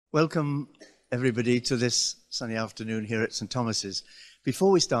Welcome, everybody, to this sunny afternoon here at St. Thomas's. Before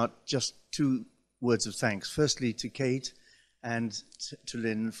we start, just two words of thanks. Firstly, to Kate and to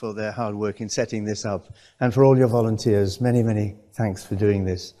Lynn for their hard work in setting this up, and for all your volunteers. Many, many thanks for doing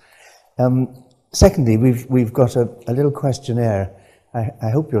this. Secondly, we've got a little questionnaire. I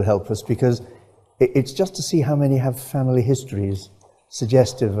hope you'll help us, because it's just to see how many have family histories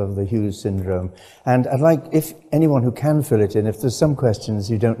suggestive of the Hughes syndrome. And I'd like, if anyone who can fill it in, if there's some questions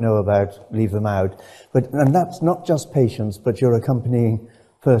you don't know about, leave them out. And that's not just patients, but your accompanying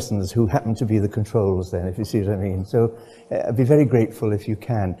persons who happen to be the controls then, if you see what I mean. So I'd be very grateful if you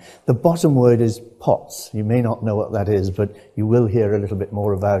can. The bottom word is POTS. You may not know what that is, but you will hear a little bit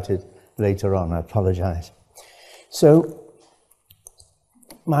more about it later on. I apologize. So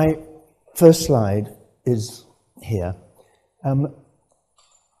my first slide is here.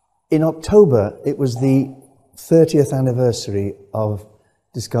 In October, it was the 30th anniversary of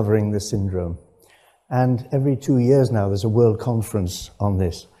discovering the syndrome. And every 2 years now, there's a world conference on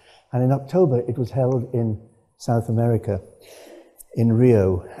this. And in October, it was held in South America, in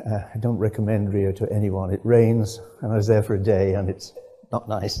Rio. I don't recommend Rio to anyone. It rains, and I was there for a day, and it's not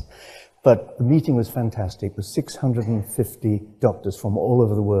nice. But the meeting was fantastic, with 650 doctors from all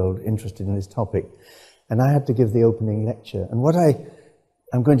over the world interested in this topic. And I had to give the opening lecture. And what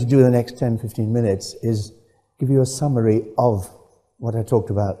I'm going to do in the next 10, 15 minutes is give you a summary of what I talked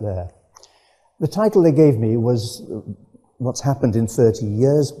about there. The title they gave me was What's Happened in 30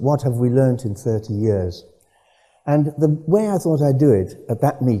 Years? What have we learned in 30 years? And the way I thought I'd do it at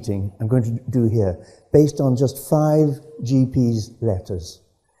that meeting, I'm going to do here, based on just 5 GPs' letters.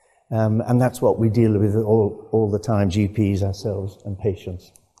 And that's what we deal with all the time, GPs, ourselves, and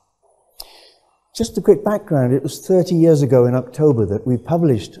patients. Just a quick background, it was 30 years ago in October that we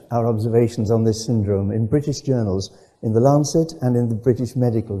published our observations on this syndrome in British journals, in the Lancet and in the British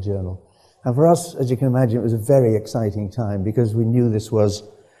Medical Journal. And for us, as you can imagine, it was a very exciting time because we knew this was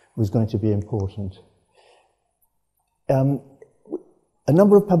going to be important. A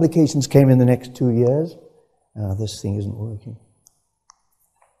number of publications came in the next 2 years. This thing isn't working.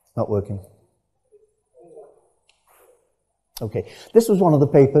 Not working. Okay, this was one of the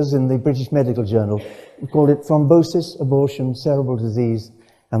papers in the British Medical Journal. We called it Thrombosis, Abortion, Cerebral Disease,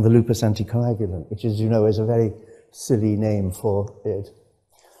 and the Lupus Anticoagulant, which, as you know, is a very silly name for it.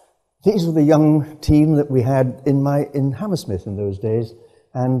 These were the young team that we had in Hammersmith in those days,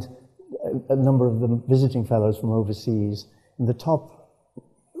 and a number of them visiting fellows from overseas. In the top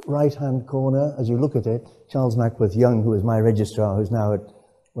right-hand corner, as you look at it, Charles Mackworth Young, who was my registrar, who's now at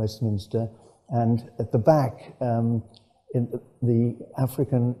Westminster, and at the back, the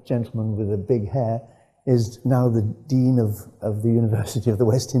African gentleman with the big hair is now the Dean of the University of the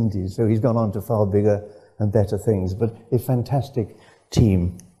West Indies, so he's gone on to far bigger and better things, but a fantastic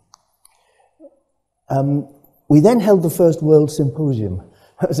team. We then held the first World Symposium.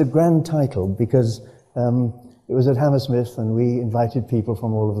 It was a grand title because it was at Hammersmith and we invited people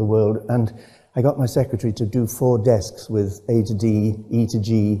from all over the world, and I got my secretary to do 4 desks with A to D, E to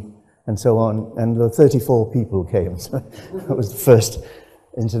G, and so on, and 34 people came. So that was the first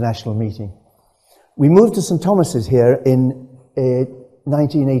international meeting. We moved to St. Thomas's here in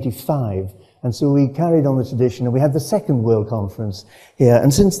 1985, and so we carried on the tradition, and we had the second World Conference here,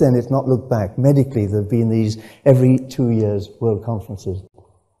 and since then it's not looked back. Medically, there have been these every 2 years World Conferences.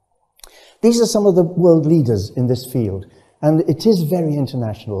 These are some of the world leaders in this field, and it is very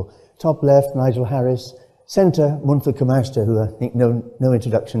international. Top left, Nigel Harris. Centre, Munther Kamashta, who I think no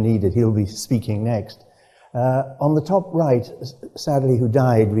introduction needed. He'll be speaking next. On the top right, sadly, who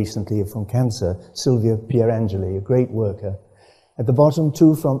died recently from cancer, Silvia Pierangeli, a great worker. At the bottom,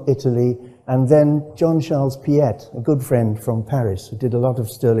 2 from Italy, and then John Charles Piet, a good friend from Paris, who did a lot of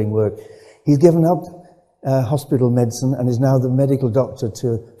sterling work. He's given up hospital medicine and is now the medical doctor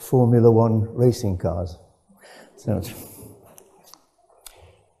to Formula One racing cars.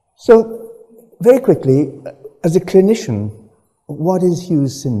 So very quickly, as a clinician, what is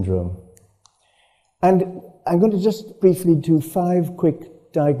Hughes syndrome? And I'm going to just briefly do 5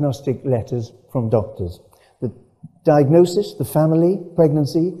 quick diagnostic letters from doctors. The diagnosis, the family,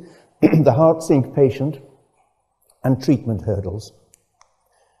 pregnancy, the heart sync patient, and treatment hurdles.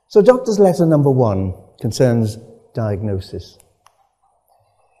 So doctor's letter number 1 concerns diagnosis.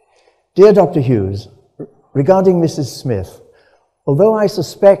 Dear Dr. Hughes, regarding Mrs. Smith, although I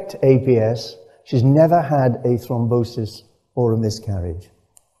suspect APS, she's never had a thrombosis or a miscarriage.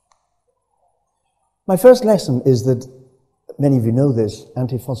 My first lesson is that, many of you know this,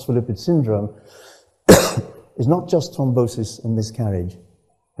 antiphospholipid syndrome is not just thrombosis and miscarriage.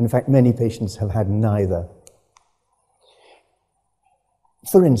 In fact, many patients have had neither.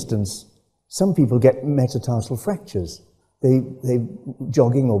 For instance, some people get metatarsal fractures. They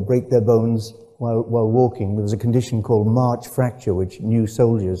jogging or break their bones while walking. There was a condition called March fracture, which new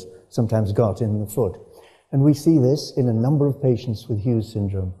soldiers sometimes got in the foot. And we see this in a number of patients with Hughes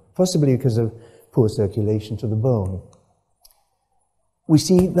syndrome, possibly because of poor circulation to the bone. We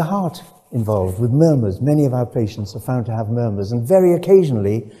see the heart involved with murmurs. Many of our patients are found to have murmurs, and very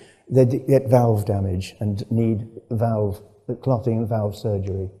occasionally they get valve damage and need valve clotting and valve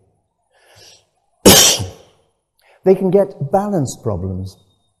surgery. They can get balance problems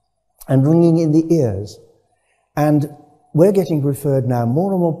and ringing in the ears. And we're getting referred now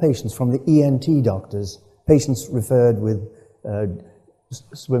more and more patients from the ENT doctors, patients referred with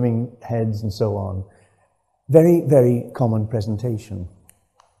swimming heads and so on. Very, very common presentation.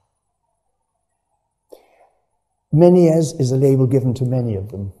 Meniere's is a label given to many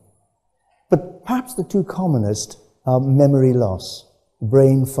of them. But perhaps the two commonest are memory loss,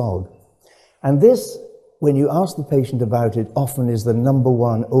 brain fog. And this, when you ask the patient about it, often is the number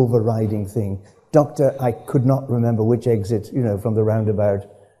one overriding thing. Doctor, I could not remember which exit, from the roundabout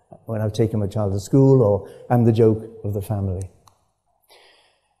when I've taken my child to school, or I'm the joke of the family.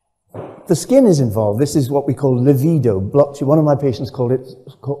 The skin is involved. This is what we call livido, blotchy. One of my patients called it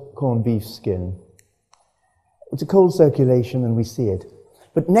corned beef skin. It's a cold circulation, and we see it.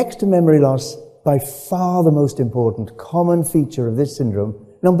 But next to memory loss, by far the most important common feature of this syndrome,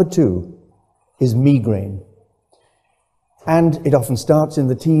 number 2, is migraine. And it often starts in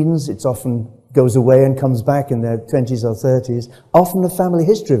the teens, it often goes away and comes back in their 20s or 30s, often a family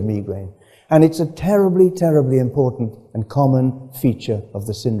history of migraine. And it's a terribly, terribly important and common feature of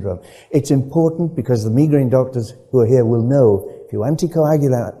the syndrome. It's important because the migraine doctors who are here will know if you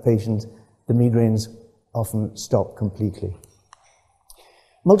anticoagulate patients, the migraines often stop completely.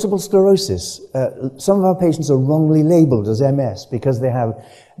 Multiple sclerosis. Some of our patients are wrongly labeled as MS because they have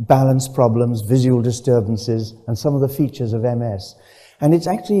balance problems, visual disturbances, and some of the features of MS. And it's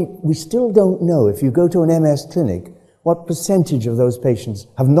actually, we still don't know, if you go to an MS clinic, what percentage of those patients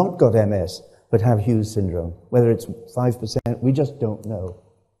have not got MS but have Hughes syndrome. Whether it's 5%, we just don't know.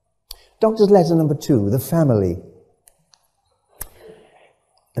 Doctor's letter number 2, the family.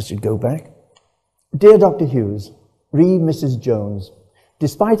 I should go back. Dear Dr. Hughes, re Mrs. Jones,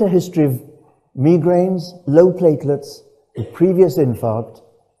 despite a history of migraines, low platelets, a previous infarct,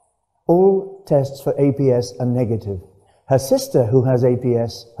 all tests for APS are negative. Her sister, who has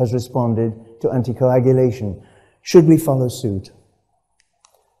APS, has responded to anticoagulation. Should we follow suit?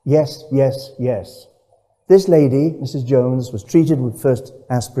 Yes, yes, yes. This lady, Mrs. Jones, was treated with first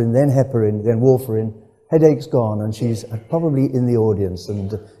aspirin, then heparin, then warfarin. Headache's gone, and she's probably in the audience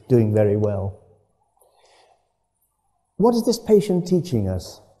and doing very well. What is this patient teaching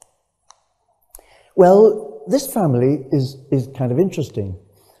us? Well, this family is kind of interesting.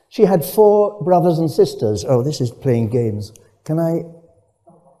 She had 4 brothers and sisters. Oh, this is playing games. Can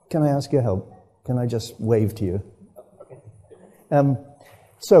I ask your help? Can I just wave to you?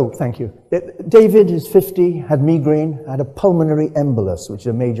 Thank you. David is 50, had migraine, had a pulmonary embolus, which is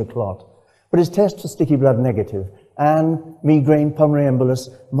a major clot. But his test for sticky blood negative. And migraine, pulmonary embolus,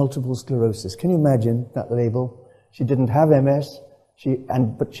 multiple sclerosis. Can you imagine that label? She didn't have MS,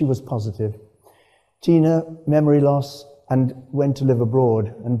 but she was positive. Tina, memory loss, and went to live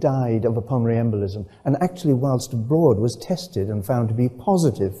abroad and died of a pulmonary embolism. And actually, whilst abroad, was tested and found to be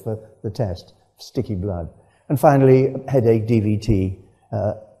positive for the test, sticky blood. And finally, headache, DVT,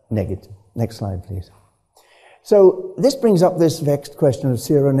 negative. Next slide, please. So this brings up this vexed question of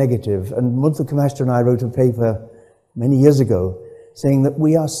seronegative. And Muthu Kamashta and I wrote a paper many years ago saying that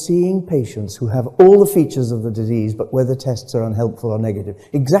we are seeing patients who have all the features of the disease, but where the tests are unhelpful or negative.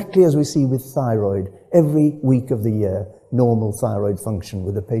 Exactly as we see with thyroid, every week of the year, normal thyroid function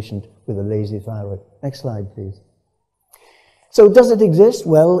with a patient with a lazy thyroid. Next slide, please. So does it exist?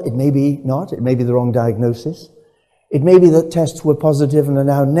 Well, it may be not. It may be the wrong diagnosis. It may be that tests were positive and are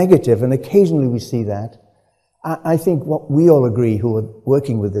now negative, and occasionally we see that. I think what we all agree who are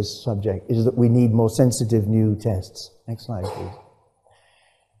working with this subject is that we need more sensitive new tests. Next slide, please.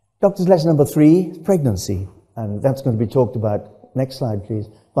 Doctor's lesson number 3, pregnancy. And that's going to be talked about, next slide please,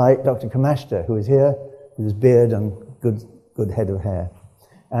 by Dr. Kamashta, who is here with his beard and good head of hair.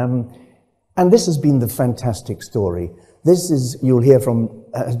 And this has been the fantastic story. This is, you'll hear from,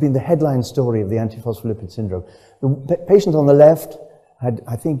 has been the headline story of the antiphospholipid syndrome. The patient on the left had,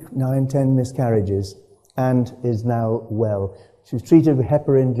 I think, 9, 10 miscarriages and is now well. She was treated with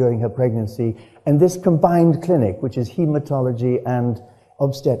heparin during her pregnancy. And this combined clinic, which is hematology and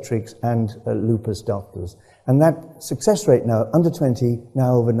obstetrics and lupus doctors. And that success rate now, under 20,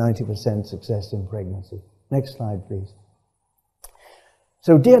 now over 90% success in pregnancy. Next slide, please.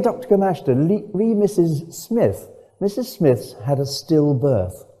 So, dear Dr. Gamashta, re Mrs. Smith. Mrs. Smith had a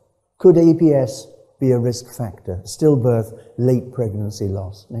stillbirth. Could APS be a risk factor? Stillbirth, late pregnancy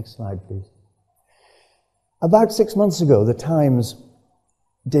loss. Next slide, please. About 6 months ago, the Times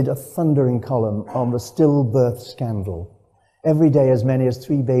did a thundering column on the stillbirth scandal. Every day, as many as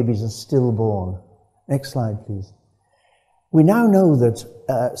 3 babies are stillborn. Next slide, please. We now know that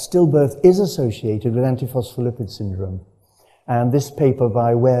stillbirth is associated with antiphospholipid syndrome. And this paper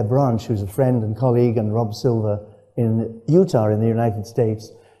by Ware Branch, who's a friend and colleague, and Rob Silver in Utah in the United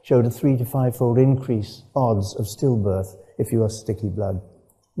States, showed a 3- to 5-fold increase odds of stillbirth if you are sticky blood.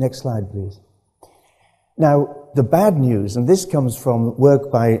 Next slide, please. Now, the bad news, and this comes from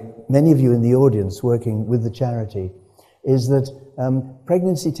work by many of you in the audience working with the charity, is that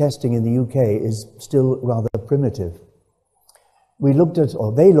pregnancy testing in the UK is still rather primitive. We looked at,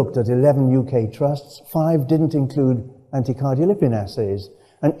 or they looked at 11 UK trusts. 5 didn't include anticardiolipin assays.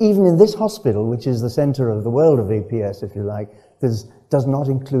 And even in this hospital, which is the center of the world of APS, if you like, does not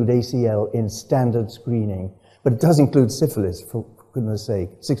include ACL in standard screening. But it does include syphilis, for goodness sake,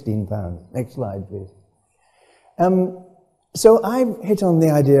 £16. Next slide, please. So I've hit on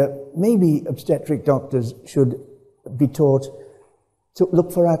the idea, maybe obstetric doctors should be taught to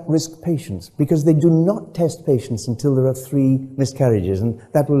look for at-risk patients, because they do not test patients until there are 3 miscarriages, and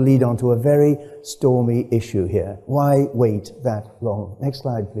that will lead on to a very stormy issue here. Why wait that long? Next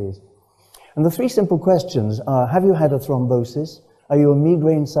slide, please. And the 3 simple questions are, have you had a thrombosis? Are you a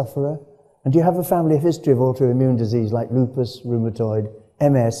migraine sufferer? And do you have a family history of autoimmune disease like lupus, rheumatoid,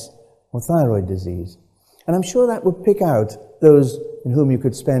 MS, or thyroid disease? And I'm sure that would pick out those in whom you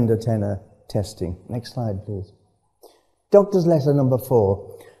could spend a tenner testing. Next slide, please. Doctor's letter number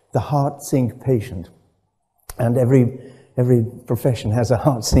 4, the heart sink patient. And every profession has a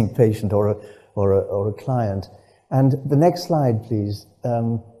heart sink patient or a client. And the next slide, please,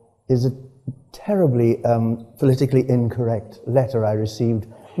 is a terribly politically incorrect letter I received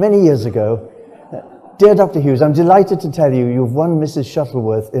many years ago. Dear Dr. Hughes, I'm delighted to tell you you've won Mrs.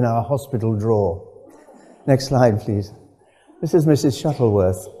 Shuttleworth in our hospital draw. Next slide, please. This is Mrs.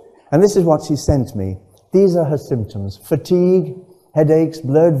 Shuttleworth. And this is what she sent me. These are her symptoms: fatigue, headaches,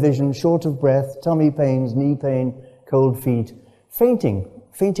 blurred vision, short of breath, tummy pains, knee pain, cold feet, fainting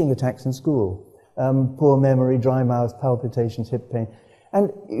attacks in school, poor memory, dry mouth, palpitations, hip pain.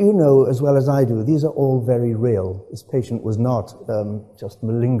 And you know as well as I do, these are all very real. This patient was not just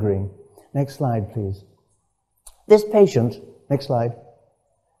malingering. Next slide, please. This patient, next slide,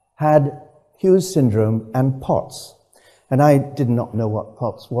 had Hughes syndrome and POTS. And I did not know what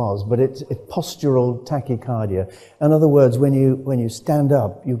POTS was, but it's postural tachycardia. In other words, when you stand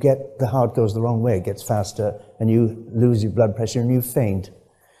up, the heart goes the wrong way, it gets faster, and you lose your blood pressure and you faint.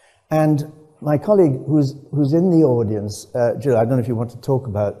 And my colleague who's in the audience, Jill, I don't know if you want to talk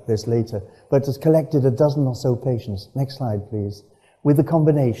about this later, but has collected a dozen or so patients. Next slide, please. With the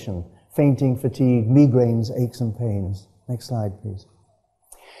combination, fainting, fatigue, migraines, aches and pains. Next slide, please.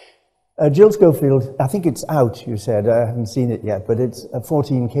 Jill Schofield, I think it's out, you said. I haven't seen it yet, but it's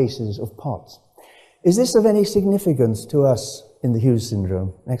 14 cases of POTS. Is this of any significance to us in the Hughes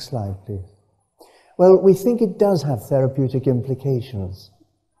syndrome? Next slide, please. Well, we think it does have therapeutic implications.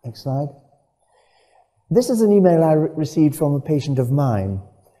 Next slide. This is an email I received from a patient of mine,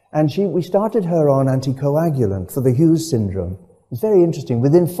 and we started her on anticoagulant for the Hughes syndrome. It's very interesting.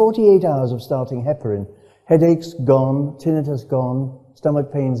 Within 48 hours of starting heparin, headaches gone, tinnitus gone,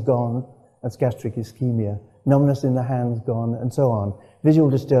 stomach pains gone, that's gastric ischemia, numbness in the hands gone, and so on. Visual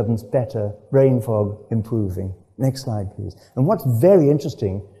disturbance better, brain fog improving. Next slide, please. And what's very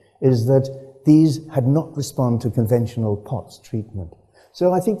interesting is that these had not responded to conventional POTS treatment.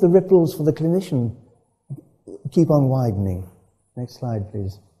 So I think the ripples for the clinician keep on widening. Next slide,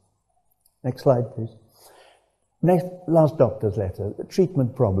 please. Next slide, please. Last doctor's letter,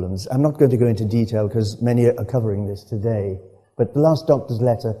 treatment problems. I'm not going to go into detail because many are covering this today. But the last doctor's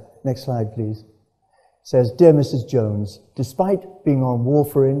letter, next slide please, says, Dear Mrs. Jones, despite being on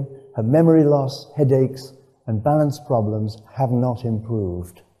warfarin, her memory loss, headaches, and balance problems have not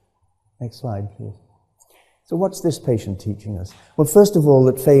improved. Next slide please. So what's this patient teaching us? Well, first of all,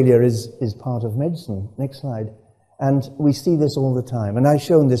 that failure is part of medicine. Next slide. And we see this all the time. And I've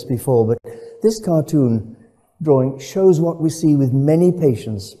shown this before, but this cartoon drawing shows what we see with many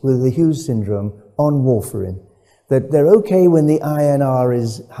patients with the Hughes syndrome on warfarin. That they're okay when the INR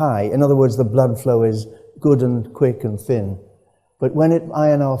is high. In other words, the blood flow is good and quick and thin. But when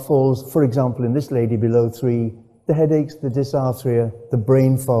INR falls, for example, in this lady below 3, the headaches, the dysarthria, the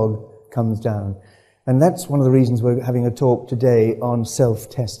brain fog comes down. And that's one of the reasons we're having a talk today on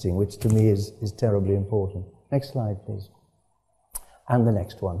self-testing, which to me is terribly important. Next slide, please. and the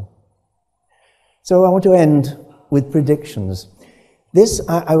next one. So I want to end with predictions. This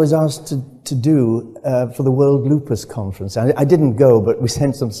I was asked to do for the World Lupus Conference. I didn't go, but we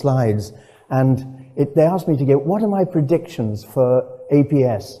sent some slides, and they asked me to get, what are my predictions for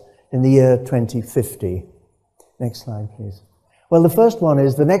APS in the year 2050? Next slide, please. Well, the first one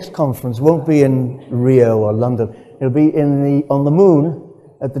is the next conference won't be in Rio or London. It'll be on the moon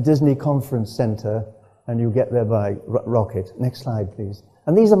at the Disney Conference Center, and you'll get there by rocket. Next slide, please.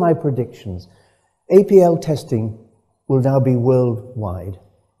 And these are my predictions. APL testing will now be worldwide.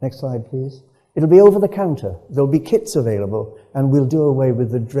 Next slide, please. It'll be over the counter. There'll be kits available, and we'll do away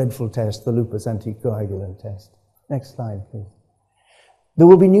with the dreadful test, the lupus anticoagulant test. Next slide, please. There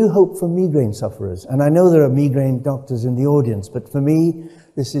will be new hope for migraine sufferers. And I know there are migraine doctors in the audience, but for me,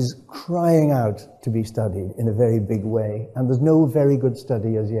 this is crying out to be studied in a very big way. And there's no very good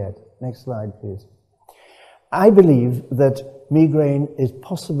study as yet. Next slide, please. I believe that migraine is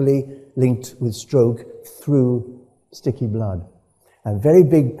possibly linked with stroke through sticky blood. A very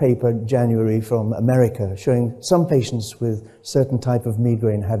big paper, January, from America, showing some patients with certain type of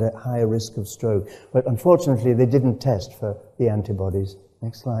migraine had a higher risk of stroke. But unfortunately, they didn't test for the antibodies.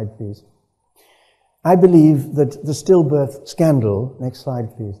 Next slide, please. I believe that the stillbirth scandal, next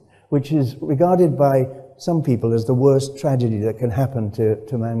slide, please, which is regarded by some people as the worst tragedy that can happen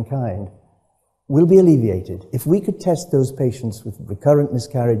to mankind, will be alleviated. If we could test those patients with recurrent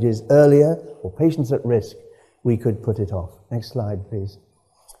miscarriages earlier, or patients at risk, we could put it off. Next slide, please.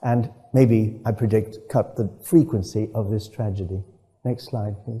 And maybe, I predict, cut the frequency of this tragedy. Next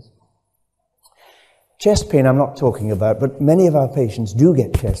slide, please. Chest pain I'm not talking about, but many of our patients do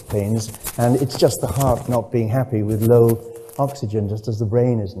get chest pains, and it's just the heart not being happy with low oxygen, just as the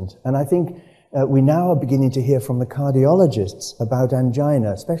brain isn't. And I think we now are beginning to hear from the cardiologists about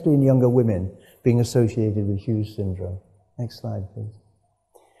angina, especially in younger women, being associated with Hughes syndrome. Next slide, please.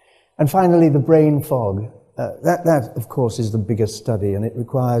 And finally, the brain fog. That, of course, is the biggest study, and it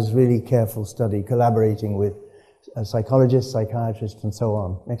requires really careful study, collaborating with psychologists, psychiatrists, and so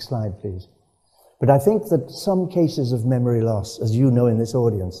on. Next slide, please. But I think that some cases of memory loss, as you know in this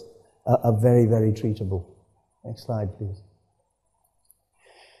audience, are very, very treatable. Next slide, please.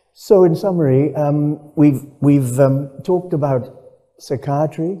 So in summary, we've talked about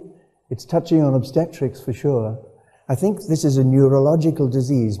psychiatry. It's touching on obstetrics for sure. I think this is a neurological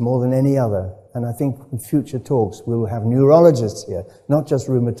disease more than any other. And I think in future talks we'll have neurologists here, not just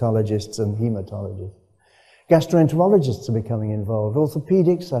rheumatologists and hematologists. Gastroenterologists are becoming involved.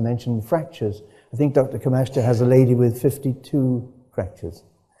 Orthopedics, I mentioned fractures. I think Dr. Kamashta has a lady with 52 fractures.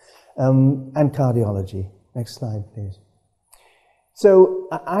 And cardiology. Next slide, please. So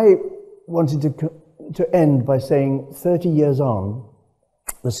I wanted to end by saying 30 years on,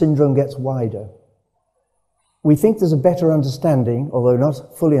 the syndrome gets wider. We think there's a better understanding, although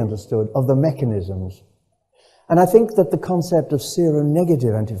not fully understood, of the mechanisms. And I think that the concept of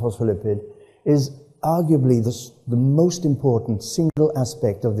seronegative antiphospholipid is arguably the most important single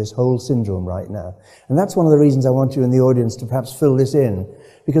aspect of this whole syndrome right now. And that's one of the reasons I want you in the audience to perhaps fill this in,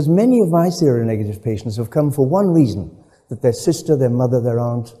 because many of my seronegative patients have come for one reason, that their sister, their mother, their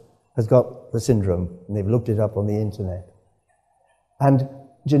aunt has got the syndrome, and they've looked it up on the internet. And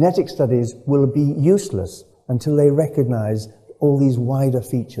genetic studies will be useless until they recognize all these wider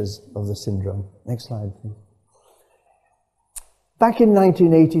features of the syndrome. Next slide, please. Back in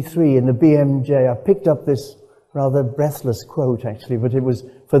 1983 in the BMJ, I picked up this rather breathless quote, actually, but it was,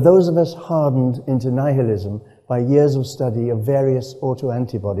 for those of us hardened into nihilism by years of study of various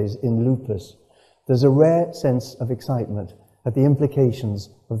autoantibodies in lupus, there's a rare sense of excitement at the implications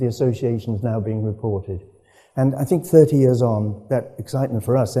of the associations now being reported. And I think 30 years on, that excitement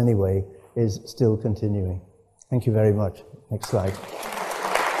for us anyway is still continuing. Thank you very much. Next slide.